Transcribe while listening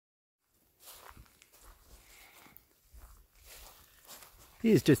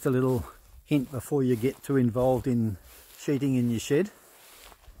Here's just a little hint before you get too involved in sheeting in your shed.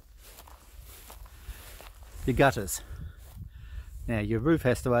 Your gutters. Now your roof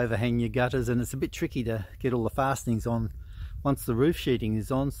has to overhang your gutters, and it's a bit tricky to get all the fastenings on once the roof sheeting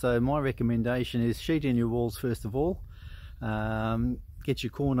is on, so my recommendation is sheet in your walls first of all, get your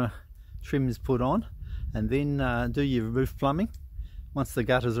corner trims put on, and then do your roof plumbing. Once the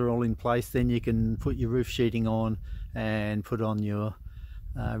gutters are all in place, then you can put your roof sheeting on and put on your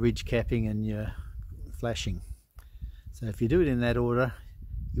ridge capping and your flashing. So if you do it in that order,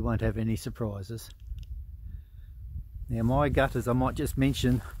 you won't have any surprises. Now my gutters, I might just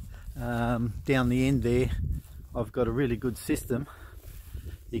mention, down the end there, I've got a really good system.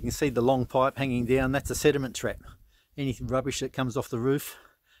 You can see the long pipe hanging down, that's a sediment trap. Any rubbish that comes off the roof,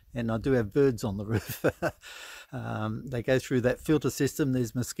 and I do have birds on the roof, they go through that filter system.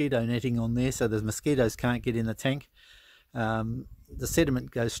 There's mosquito netting on there, so the mosquitoes can't get in the tank. The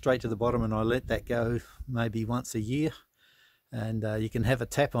sediment goes straight to the bottom, and I let that go maybe once a year, and you can have a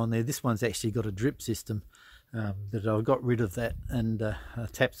tap on there. This one's actually got a drip system that I got rid of that, and a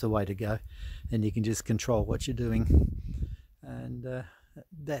tap's the way to go, and you can just control what you're doing, and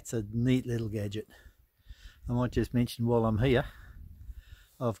that's a neat little gadget. I might just mention while I'm here,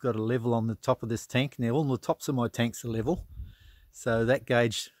 I've got a level on the top of this tank. Now all the tops of my tanks are level, so that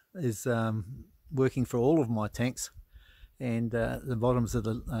gauge is working for all of my tanks, and the bottoms are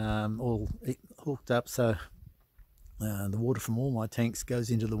all hooked up, so the water from all my tanks goes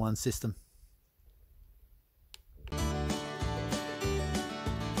into the one system.